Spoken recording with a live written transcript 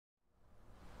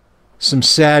Some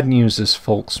sad news this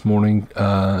folks morning.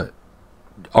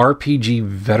 RPG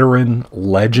veteran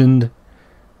legend,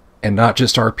 and not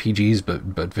just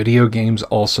RPGs, but video games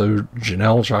also,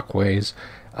 Jennell Jaquays,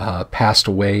 passed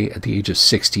away at the age of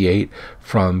 68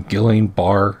 from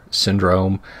Guillain-Barré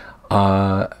syndrome.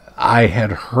 I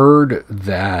had heard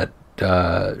that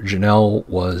Jennell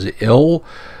was ill.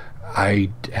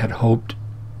 I had hoped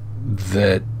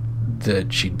that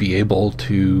she'd be able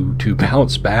to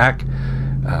bounce back.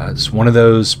 It's one of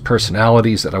those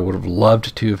personalities that I would have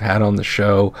loved to have had on the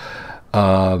show.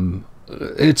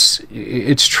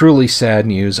 It's truly sad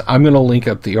news. I'm going to link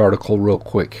up the article real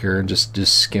quick here and just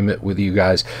skim it with you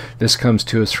guys. This comes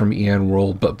to us from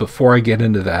Enworld, but before I get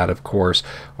into that, of course,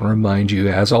 I want to remind you,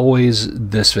 as always,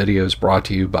 this video is brought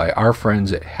to you by our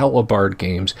friends at Hellebarde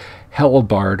Games.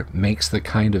 Hellebarde makes the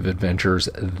kind of adventures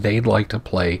they'd like to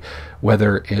play,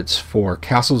 whether it's for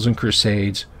Castles and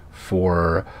Crusades,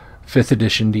 for 5th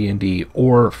edition D&D,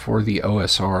 or for the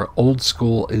OSR. Old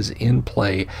School is in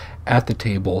play at the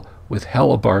table with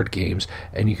Hellebarde Games,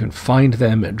 and you can find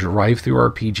them at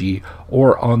DriveThruRPG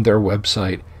or on their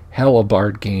website,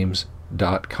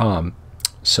 hellebardegames.com.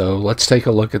 So let's take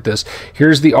a look at this.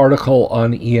 Here's the article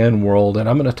on Enworld, and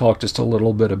I'm going to talk just a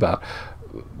little bit about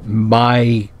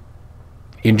my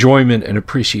enjoyment and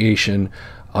appreciation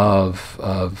of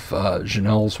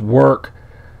Jennell's work.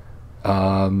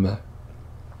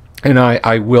 And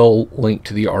I will link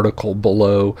to the article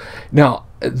below. Now,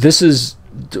 this is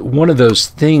one of those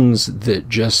things that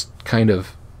just kind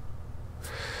of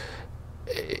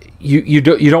you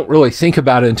don't really think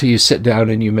about it until you sit down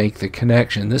and you make the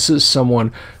connection. This is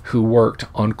someone who worked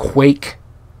on Quake.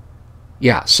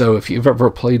 Yeah, so if you've ever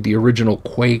played the original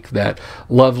Quake, that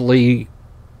lovely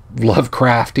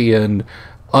Lovecraftian,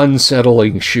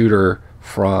 unsettling shooter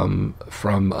from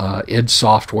id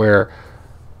Software,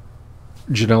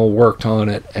 Jennell worked on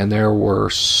it, and there were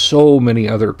so many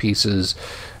other pieces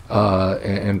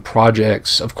and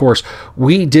projects. Of course,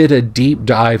 we did a deep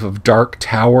dive of Dark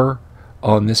Tower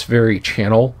on this very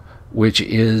channel, which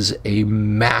is a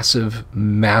massive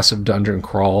dungeon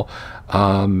crawl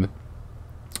from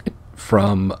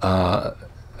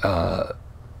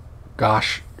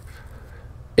gosh,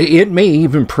 it may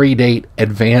even predate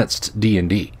advanced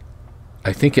D&D.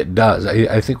 I think it does.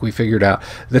 I think we figured out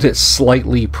that it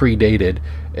slightly predated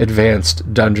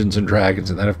advanced Dungeons and Dragons,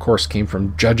 and that of course came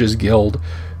from Judges Guild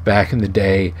back in the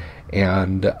day.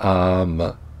 And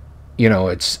you know,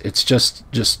 it's just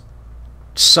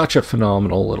such a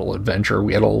phenomenal little adventure.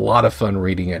 We had a lot of fun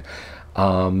reading it.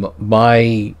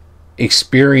 My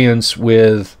experience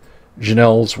with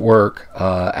Jennell's work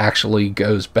actually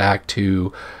goes back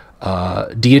to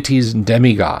Deities and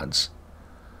Demigods.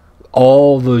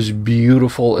 All those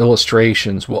beautiful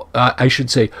illustrations. Well, I should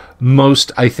say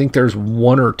most. I think there's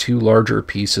one or two larger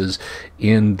pieces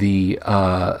in the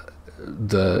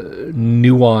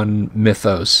Nuon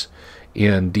mythos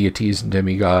in Deities and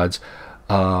Demigods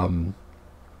that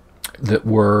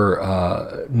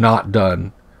were not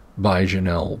done by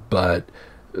Jennell, but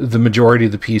the majority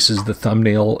of the pieces, the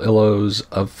thumbnail illos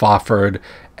of Fafhrd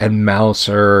and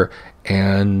Mouser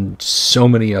and so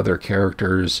many other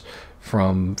characters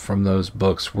from those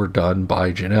books, were done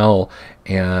by Jennell,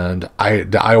 and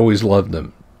I always loved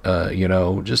them. You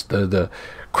know, just the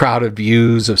crowded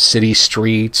views of city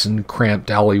streets and cramped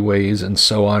alleyways and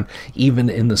so on, even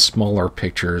in the smaller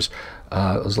pictures.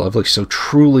 It was lovely. So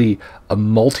truly a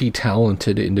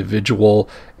multi-talented individual.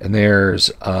 And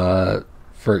there's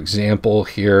for example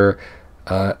here,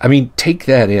 I mean, take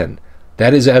that in.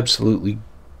 That is absolutely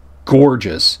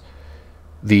gorgeous.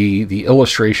 The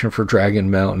illustration for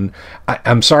Dragon Mountain.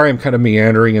 I'm sorry I'm kind of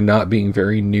meandering and not being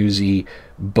very newsy,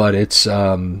 but it's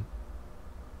well,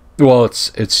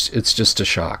 it's just a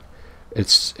shock.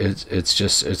 It's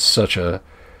such a,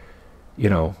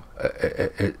 you know,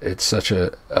 it's such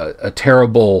a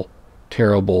terrible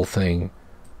thing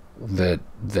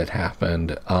that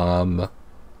happened. And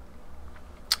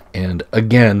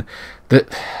again, this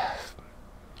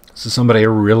is somebody I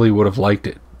really would have liked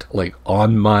it, like,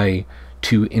 on my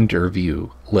to interview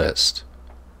list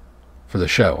for the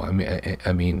show.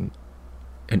 I mean,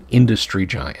 an industry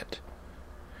giant.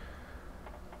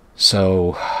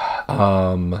 So,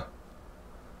 and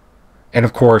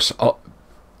of course,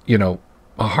 you know,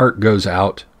 a heart goes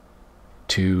out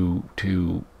to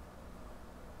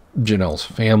Jennell's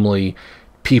family,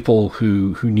 people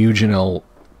who knew Jennell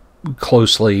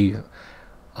closely.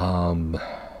 I'm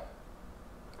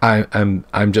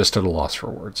just at a loss for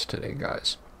words today,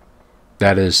 guys.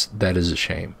 That is a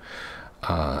shame.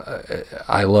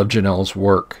 I love Jennell's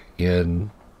work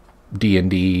in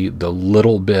D&D, the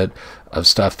little bit of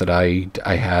stuff that I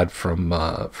had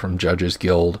from Judge's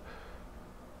Guild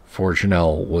for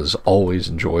Jennell was always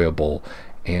enjoyable.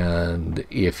 And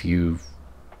if you've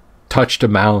touched a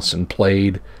mouse and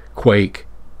played Quake,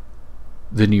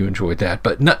 then you enjoyed that.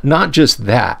 But not just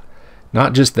that,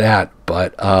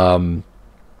 but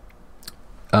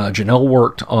Jennell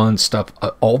worked on stuff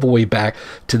all the way back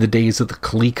to the days of the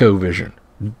ColecoVision,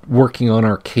 working on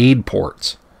arcade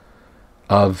ports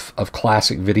of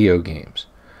classic video games.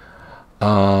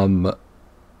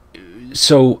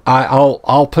 So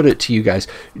I'll put it to you guys.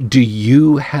 Do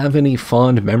you have any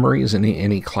fond memories,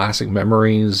 any classic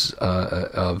memories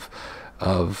of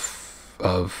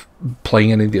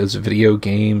playing any of those video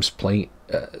games, playing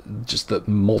just the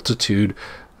multitude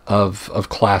of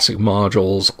classic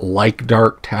modules like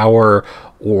Dark Tower,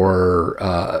 or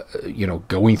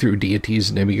going through Deities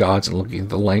and Demigods and looking at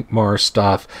the Lankmar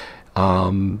stuff,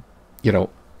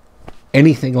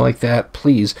 anything like that?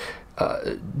 Please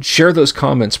share those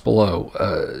comments below.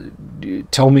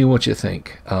 Tell me what you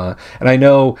think. And I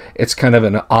know it's kind of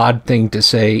an odd thing to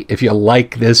say. If you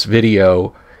like this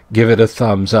video, give it a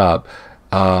thumbs up.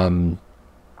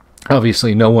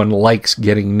 Obviously, no one likes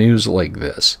getting news like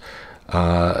this.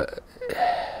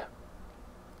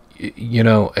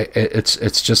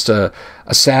 It's just a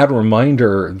sad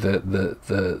reminder that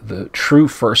the true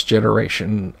first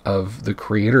generation of the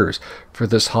creators for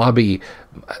this hobby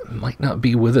might not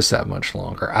be with us that much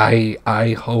longer.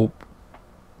 I hope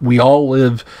we all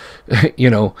live,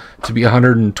 to be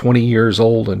 120 years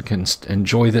old and can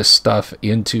enjoy this stuff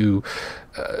into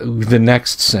the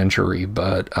next century.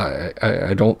 But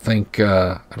I don't think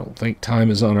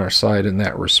time is on our side in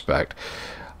that respect.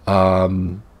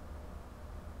 And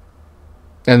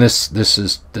this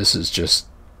is just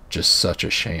such a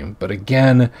shame. But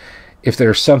again, if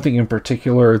there's something in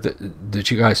particular that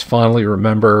you guys fondly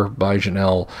remember by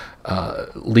Jennell,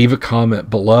 leave a comment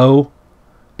below,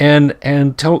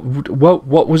 and tell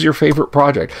what was your favorite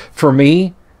project. For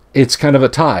me, it's kind of a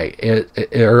tie,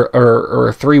 or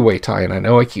a three-way tie. And I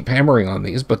know I keep hammering on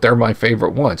these, but they're my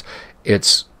favorite ones.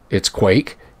 It's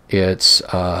Quake. It's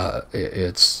of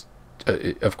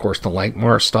course the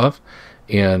Lankmar stuff,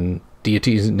 and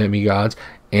Deities and Demigods,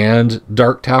 and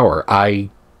Dark Tower.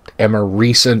 I am a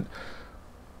recent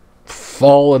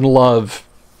fall in love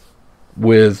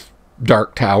with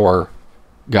Dark Tower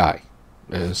guy,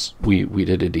 as we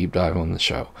did a deep dive on the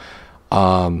show.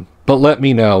 But let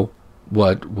me know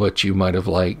what you might have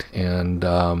liked. And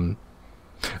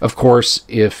of course,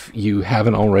 if you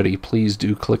haven't already, please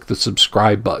do click the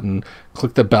subscribe button,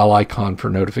 click the bell icon for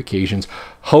notifications.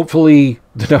 Hopefully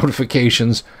the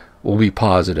notifications will be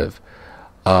positive.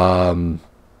 And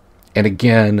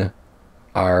again,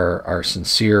 our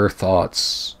sincere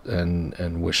thoughts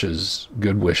and wishes,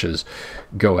 good wishes,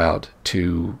 go out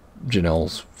to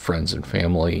Jennell's friends and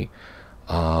family.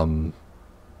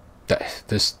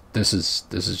 This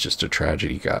is just a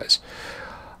tragedy, guys.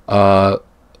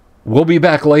 We'll be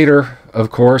back later,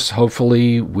 of course,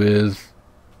 hopefully with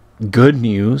good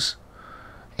news.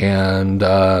 And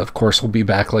of course, we'll be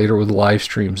back later with live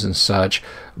streams and such.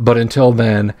 But until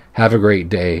then, have a great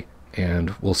day,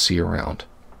 and we'll see you around.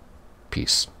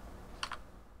 Peace.